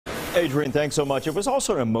Adrian, thanks so much. It was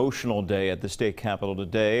also an emotional day at the state capitol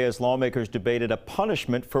today as lawmakers debated a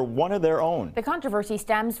punishment for one of their own. The controversy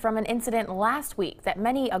stems from an incident last week that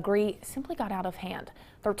many agree simply got out of hand.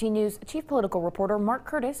 13 News chief political reporter Mark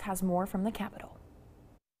Curtis has more from the Capitol.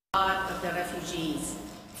 Of the refugees.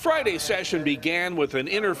 Friday's session began with an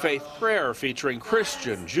interfaith prayer featuring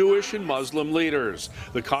Christian, Jewish, and Muslim leaders.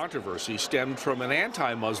 The controversy stemmed from an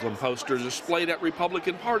anti-Muslim poster displayed at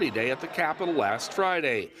Republican Party Day at the Capitol last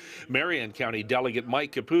Friday. Marion County Delegate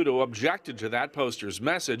Mike Caputo objected to that poster's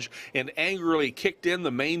message and angrily kicked in the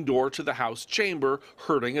main door to the House chamber,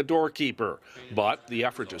 hurting a doorkeeper. But the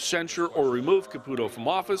effort to censure or remove Caputo from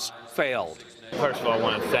office failed. First of all, I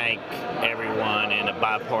want to thank everyone in a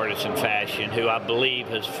bipartisan fashion who I believe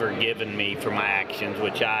has forgiven me for my actions,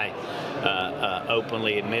 which I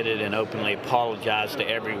openly admitted and openly apologized to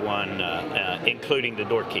everyone, including the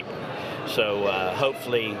doorkeeper. So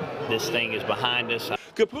hopefully this thing is behind us.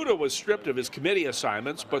 Caputo was stripped of his committee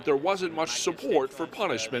assignments, but there wasn't much support for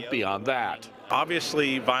punishment beyond that.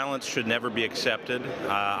 Obviously, violence should never be accepted.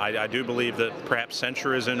 I do believe that perhaps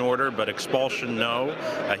censure is in order, but expulsion, no.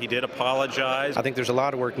 He did apologize. I think there's a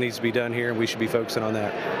lot of work needs to be done here, and we should be focusing on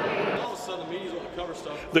that.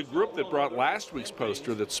 The group that brought last week's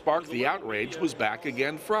poster that sparked the outrage was back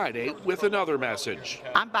again Friday with another message.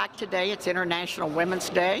 I'm back today. It's International Women's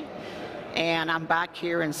Day, and I'm back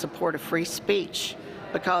here in support of free speech,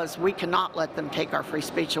 because we cannot let them take our free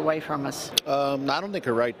speech away from us. I don't think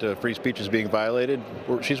her right to free speech is being violated.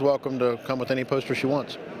 She's welcome to come with any poster she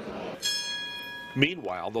wants.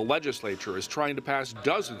 Meanwhile, the legislature is trying to pass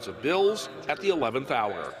dozens of bills at the 11th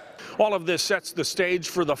hour. All of this sets the stage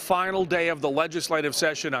for the final day of the legislative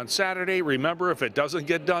session on Saturday. Remember, if it doesn't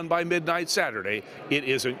get done by midnight Saturday, it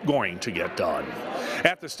isn't going to get done.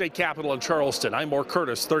 At the state capitol in Charleston, I'm Mark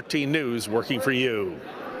Curtis, 13 News, working for you.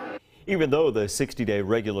 Even though the 60-day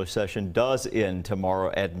regular session does end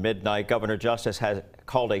tomorrow at midnight, Governor Justice has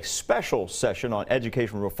called a special session on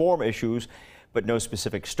education reform issues, but no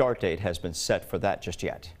specific start date has been set for that just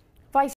yet.